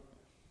it didn't.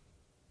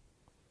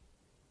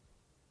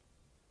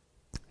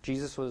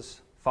 Jesus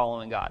was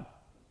following God.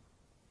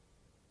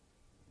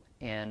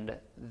 And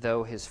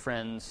though his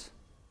friends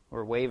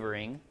were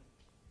wavering,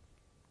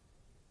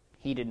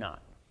 he did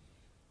not.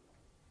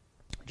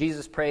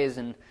 Jesus prays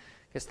in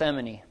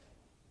Gethsemane.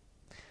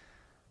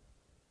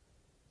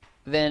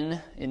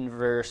 Then, in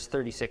verse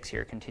 36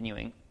 here,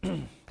 continuing,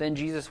 then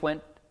Jesus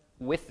went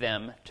with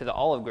them to the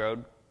olive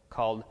grove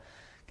called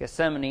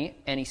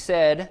Gethsemane, and he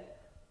said,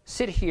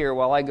 "Sit here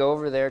while I go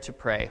over there to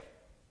pray."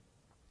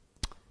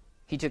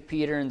 He took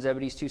Peter and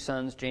Zebedee's 2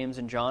 sons, James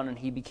and John, and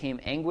he became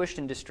anguished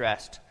and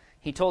distressed.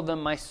 He told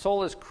them, "My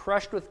soul is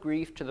crushed with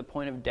grief to the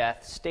point of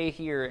death. Stay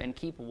here and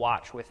keep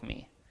watch with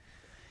me."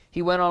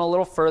 He went on a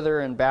little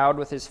further and bowed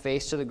with his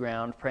face to the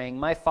ground, praying,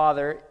 "My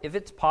Father, if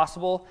it's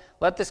possible,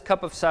 let this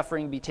cup of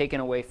suffering be taken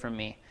away from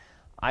me.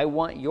 I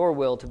want your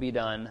will to be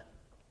done,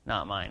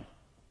 not mine."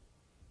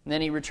 And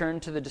then he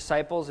returned to the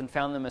disciples and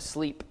found them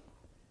asleep.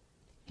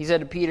 He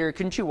said to Peter,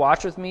 "Couldn't you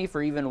watch with me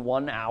for even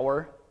 1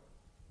 hour?"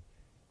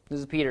 This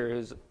is Peter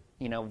who's,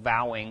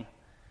 vowing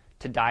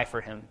to die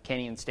for him.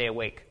 Can't even stay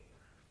awake.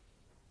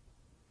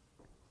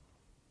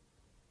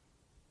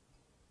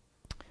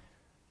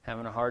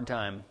 Having a hard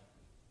time.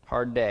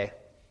 Hard day.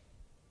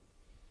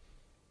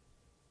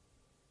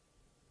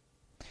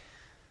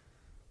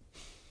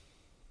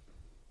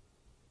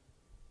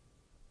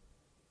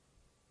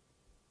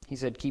 He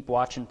said, "Keep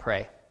watch and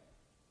pray,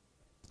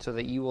 so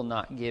that you will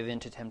not give in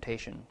to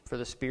temptation. For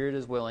the spirit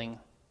is willing,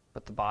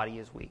 but the body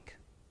is weak."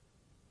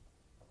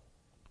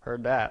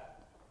 Heard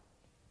that.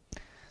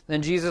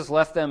 Then Jesus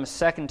left them a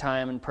second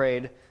time and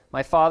prayed,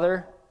 "My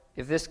Father,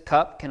 if this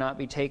cup cannot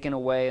be taken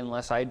away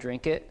unless I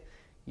drink it,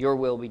 your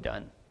will be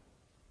done."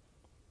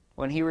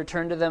 When he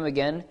returned to them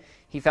again,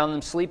 he found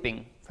them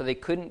sleeping, for they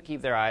couldn't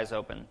keep their eyes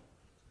open.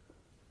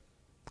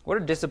 What a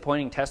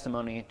disappointing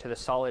testimony to the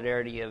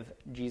solidarity of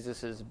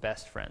Jesus'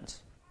 best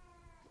friends.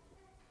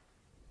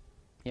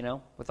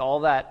 With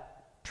all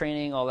that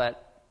training, all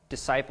that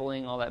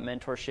discipling, all that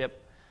mentorship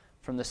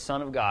from the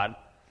Son of God,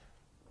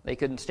 they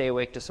couldn't stay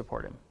awake to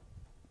support him.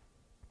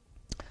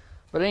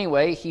 But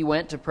anyway, he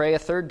went to pray a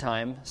third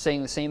time,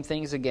 saying the same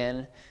things again.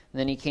 And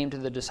then he came to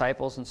the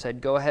disciples and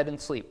said, "Go ahead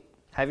and sleep.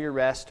 Have your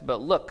rest.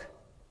 But look,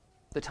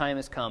 the time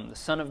has come. The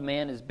Son of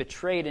Man is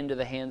betrayed into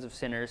the hands of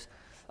sinners.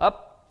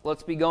 Up,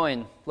 let's be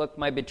going. Look,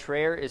 my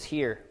betrayer is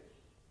here."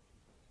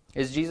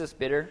 Is Jesus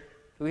bitter?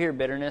 Do we hear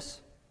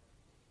bitterness?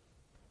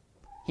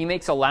 He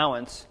makes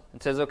allowance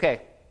and says,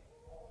 "Okay,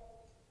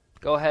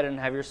 go ahead and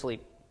have your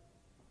sleep.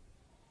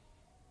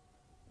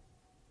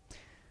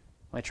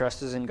 My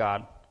trust is in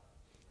God."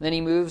 Then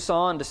he moves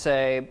on to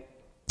say,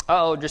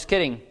 "Uh-oh, just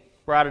kidding.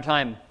 We're out of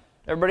time.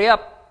 Everybody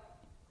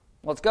up.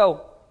 Let's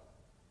go.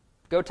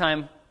 Go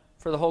time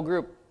for the whole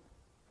group,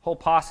 whole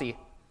posse.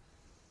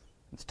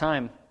 It's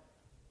time."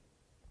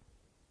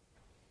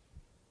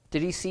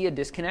 Did he see a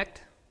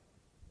disconnect?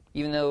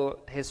 Even though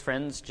his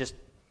friends just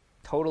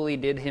totally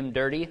did him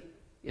dirty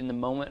in the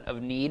moment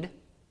of need,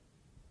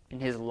 in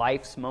his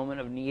life's moment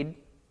of need?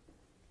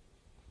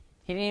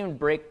 He didn't even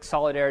break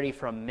solidarity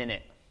for a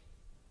minute.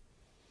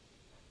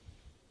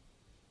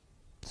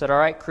 Said, "All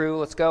right, crew,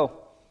 let's go."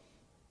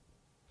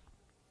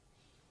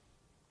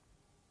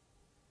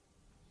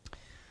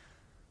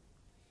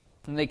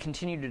 And they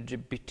continued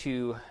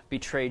to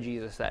betray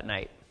Jesus that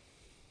night.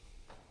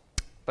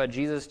 But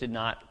Jesus did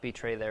not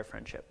betray their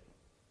friendship.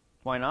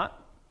 Why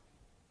not?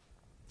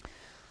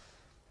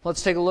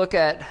 Let's take a look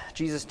at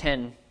Jesus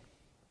 10.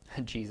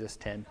 Jesus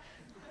 10.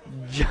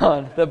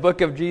 John, the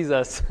book of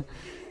Jesus.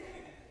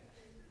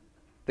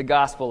 The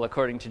Gospel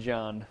according to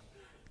John,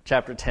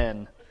 chapter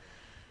 10,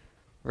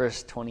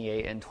 verse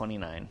 28 and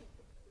 29.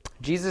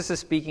 Jesus is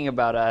speaking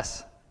about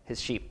us, his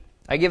sheep.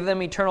 "I give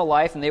them eternal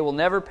life, and they will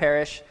never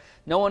perish.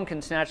 No one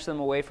can snatch them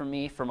away from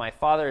me, for my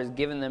Father has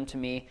given them to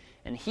me,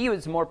 and he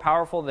is more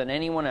powerful than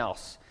anyone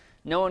else.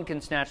 No one can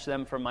snatch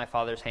them from my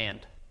Father's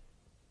hand."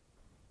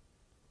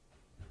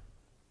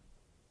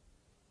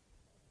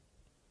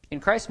 In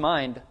Christ's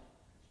mind,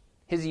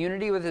 his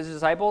unity with his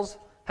disciples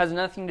has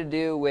nothing to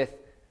do with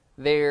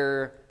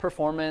their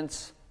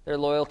performance, their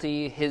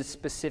loyalty, his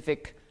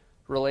specific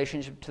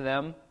relationship to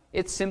them.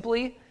 It's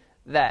simply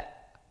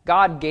that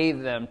God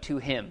gave them to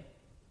him.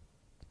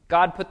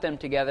 God put them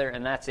together,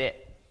 and that's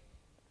it.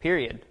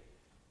 Period.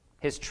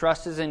 His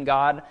trust is in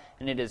God,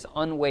 and it is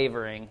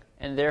unwavering,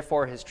 and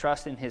therefore his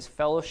trust in his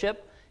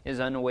fellowship is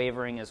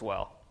unwavering as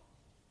well.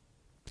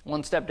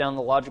 One step down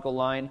the logical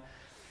line,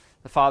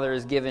 the Father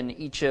has given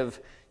each of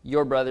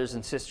your brothers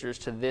and sisters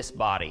to this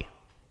body,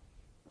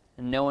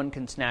 and no one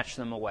can snatch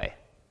them away.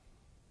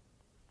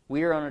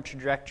 We are on a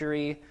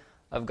trajectory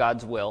of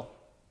God's will.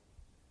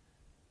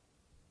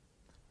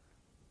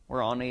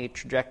 We're on a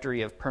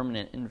trajectory of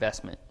permanent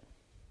investment.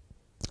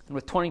 And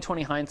with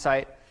 2020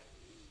 hindsight,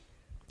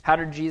 how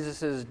did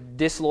Jesus'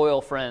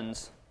 disloyal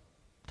friends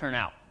turn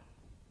out?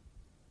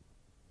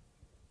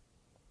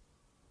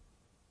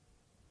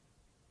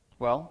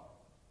 Well,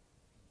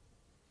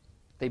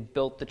 they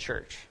built the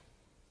church.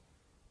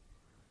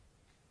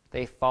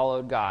 They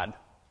followed God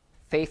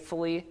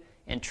faithfully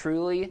and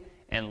truly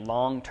and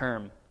long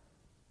term.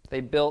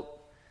 They built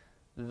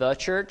the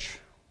church.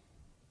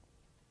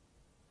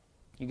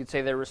 You could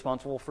say they're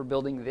responsible for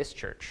building this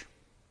church.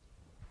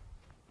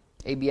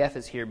 ABF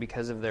is here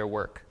because of their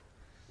work.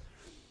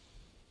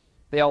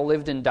 They all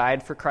lived and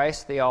died for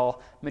Christ. They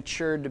all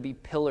matured to be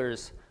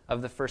pillars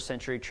of the first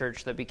century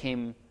church that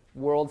became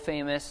world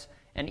famous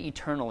and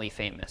eternally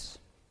famous.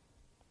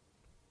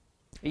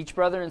 Each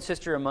brother and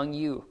sister among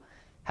you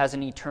has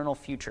an eternal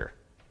future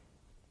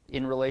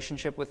in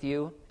relationship with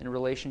you, in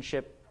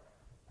relationship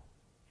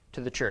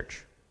to the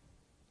church.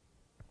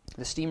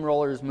 The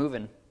steamroller is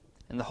moving,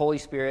 and the Holy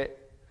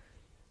Spirit,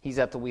 he's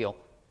at the wheel.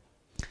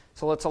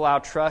 So let's allow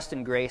trust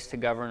and grace to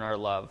govern our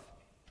love.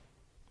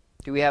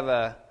 Do we have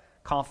a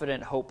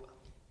confident hope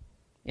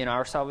in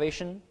our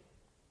salvation?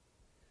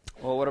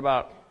 Well, what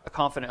about a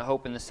confident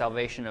hope in the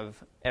salvation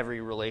of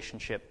every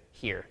relationship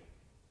here?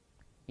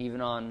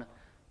 Even on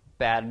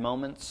bad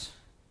moments,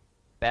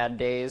 bad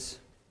days,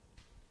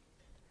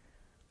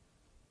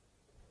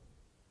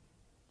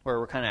 where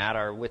we're kind of at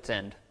our wit's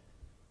end,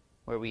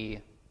 where we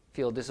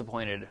feel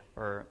disappointed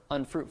or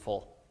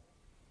unfruitful.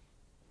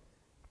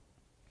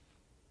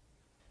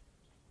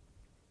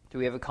 Do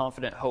we have a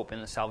confident hope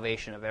in the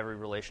salvation of every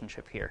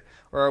relationship here?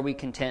 Or are we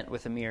content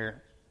with a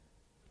mere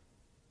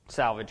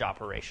salvage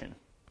operation,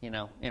 in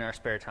our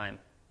spare time?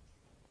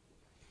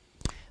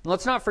 And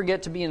let's not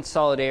forget to be in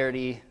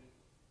solidarity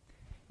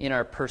in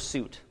our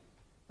pursuit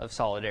of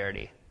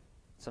solidarity.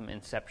 Some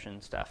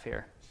Inception stuff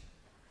here.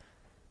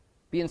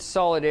 Be in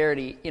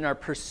solidarity in our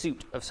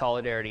pursuit of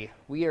solidarity.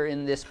 We are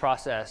in this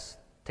process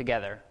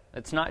together.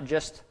 It's not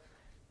just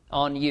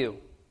on you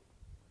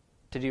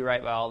to do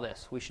right by all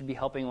this. We should be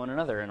helping one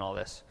another in all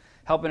this.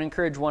 Help and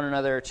encourage one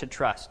another to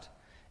trust.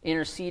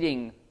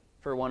 Interceding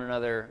for one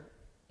another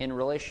in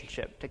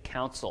relationship, to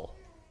counsel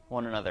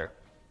one another.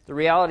 The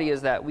reality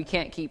is that we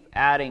can't keep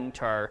adding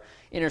to our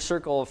inner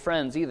circle of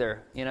friends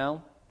either,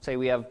 Say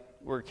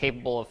we're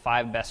capable of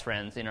 5 best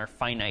friends in our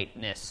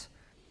finiteness.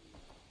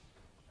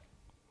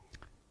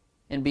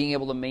 And being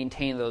able to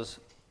maintain those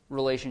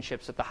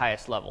relationships at the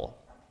highest level.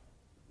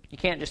 You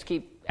can't just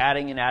keep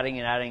adding and adding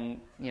and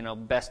adding,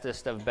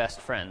 bestest of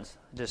best friends.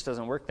 It just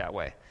doesn't work that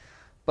way.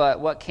 But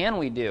what can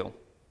we do?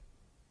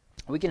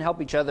 We can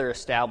help each other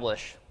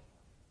establish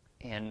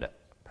and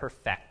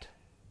perfect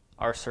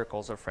our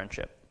circles of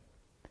friendship.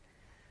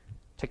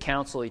 To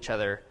counsel each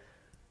other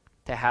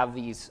to have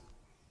these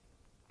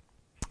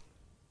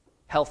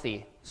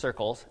healthy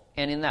circles.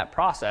 And in that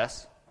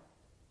process,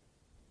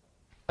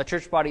 a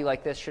church body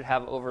like this should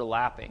have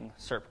overlapping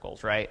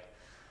circles, right?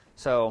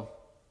 So,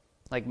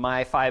 like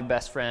my 5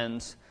 best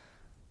friends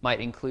might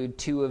include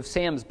 2 of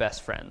Sam's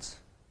best friends,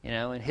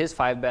 and his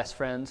 5 best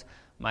friends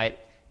might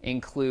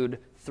include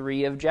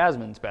 3 of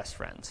Jasmine's best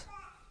friends.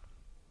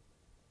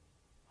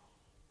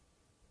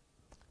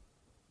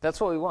 That's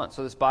what we want.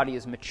 So this body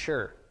is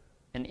mature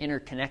and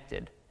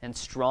interconnected and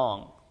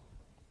strong.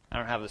 I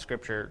don't have the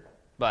scripture,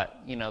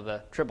 but,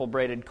 the triple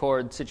braided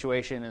cord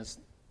situation is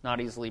not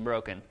easily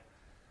broken.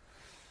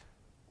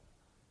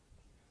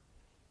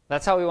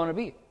 That's how we want to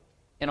be.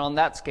 And on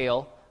that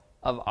scale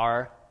of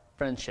our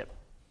friendship.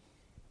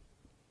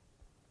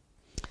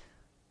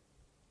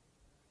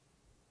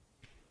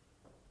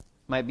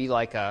 Might be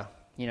like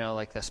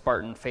like the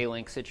Spartan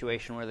phalanx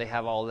situation where they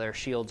have all their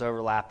shields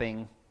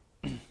overlapping.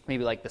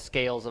 Maybe like the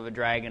scales of a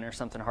dragon or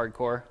something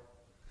hardcore.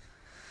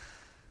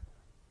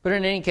 But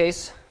in any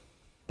case,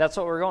 that's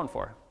what we're going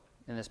for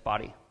in this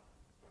body.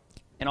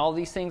 And all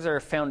these things are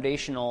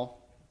foundational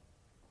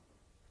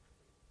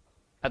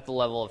at the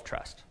level of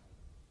trust.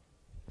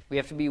 We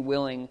have to be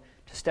willing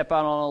to step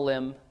out on a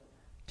limb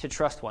to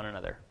trust one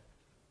another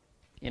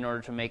in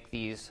order to make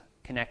these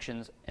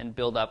connections and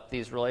build up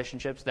these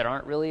relationships that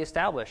aren't really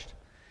established.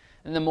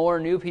 And the more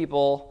new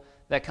people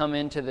that come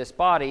into this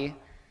body,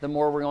 the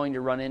more we're going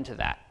to run into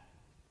that,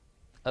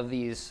 of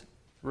these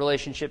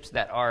relationships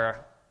that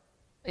are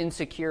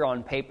insecure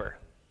on paper.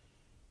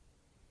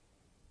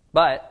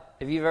 But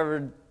if you've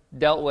ever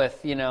dealt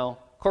with,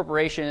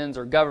 corporations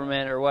or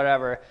government or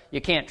whatever,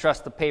 you can't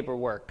trust the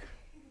paperwork.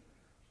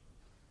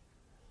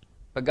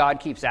 But God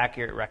keeps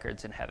accurate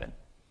records in heaven.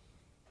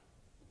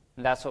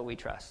 And that's what we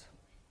trust.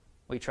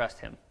 We trust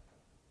him.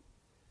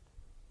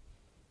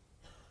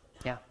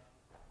 Yeah.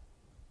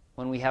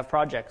 When we have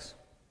projects,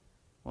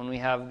 when we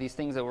have these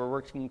things that we're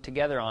working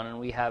together on, and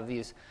we have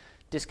these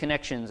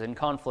disconnections and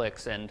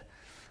conflicts and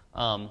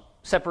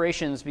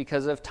separations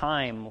because of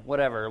time,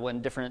 whatever,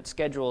 when different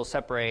schedules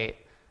separate,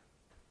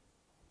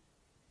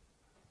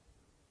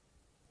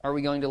 are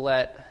we going to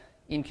let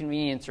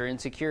inconvenience or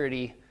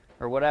insecurity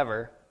or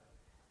whatever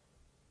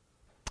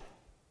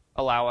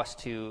allow us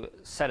to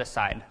set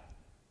aside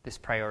this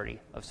priority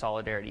of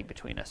solidarity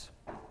between us?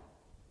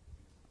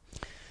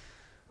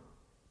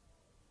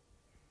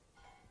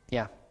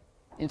 Yeah,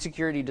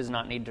 insecurity does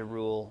not need to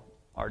rule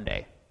our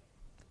day,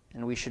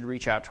 and we should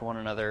reach out to one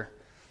another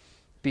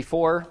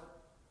before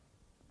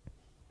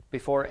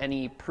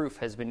any proof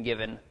has been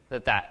given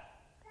that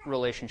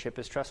relationship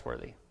is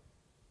trustworthy.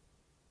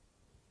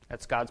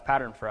 That's God's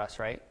pattern for us,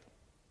 right?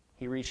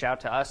 He reached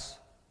out to us,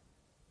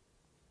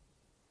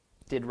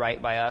 did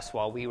right by us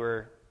while we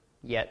were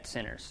yet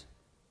sinners,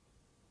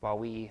 while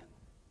we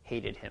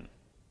hated him,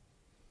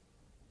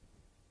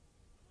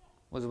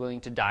 was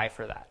willing to die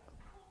for that.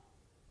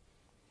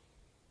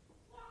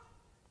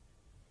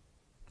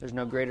 There's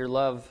no greater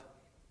love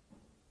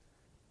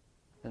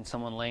than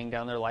someone laying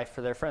down their life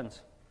for their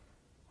friends.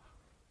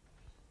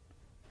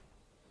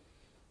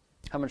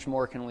 How much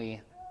more can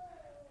we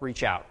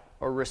reach out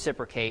or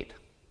reciprocate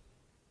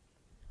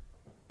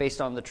based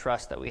on the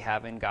trust that we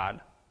have in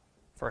God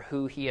for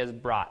who he has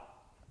brought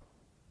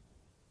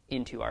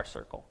into our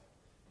circle,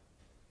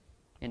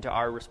 into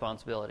our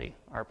responsibility,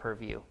 our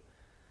purview,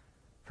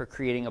 for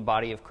creating a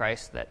body of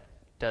Christ that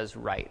does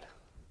right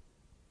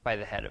by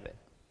the head of it?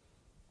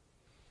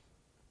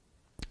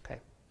 Okay.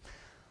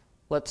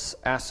 Let's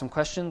ask some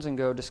questions and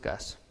go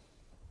discuss.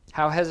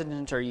 How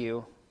hesitant are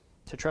you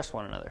to trust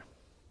one another?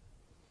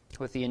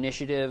 With the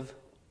initiative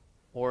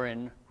or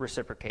in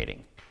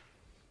reciprocating,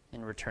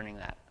 in returning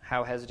that?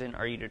 How hesitant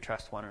are you to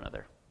trust one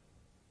another?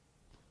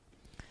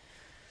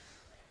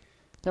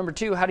 Number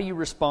 2, how do you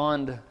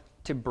respond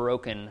to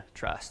broken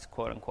trust,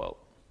 quote unquote?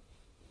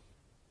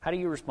 How do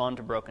you respond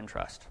to broken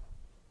trust?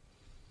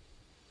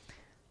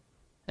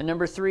 And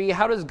number 3,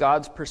 how does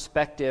God's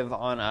perspective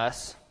on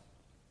us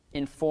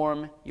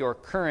inform your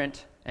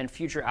current and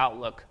future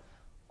outlook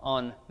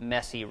on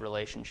messy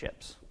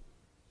relationships?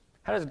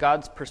 How does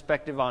God's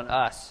perspective on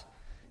us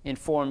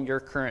inform your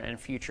current and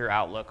future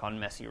outlook on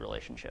messy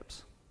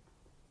relationships?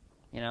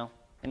 You know,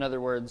 in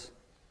other words,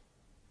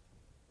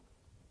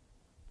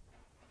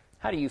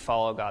 how do you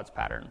follow God's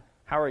pattern?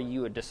 How are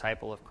you a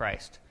disciple of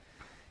Christ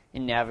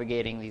in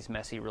navigating these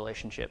messy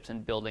relationships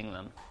and building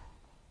them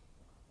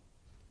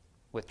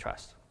with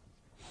trust?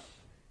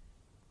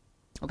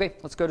 Okay,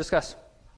 let's go discuss.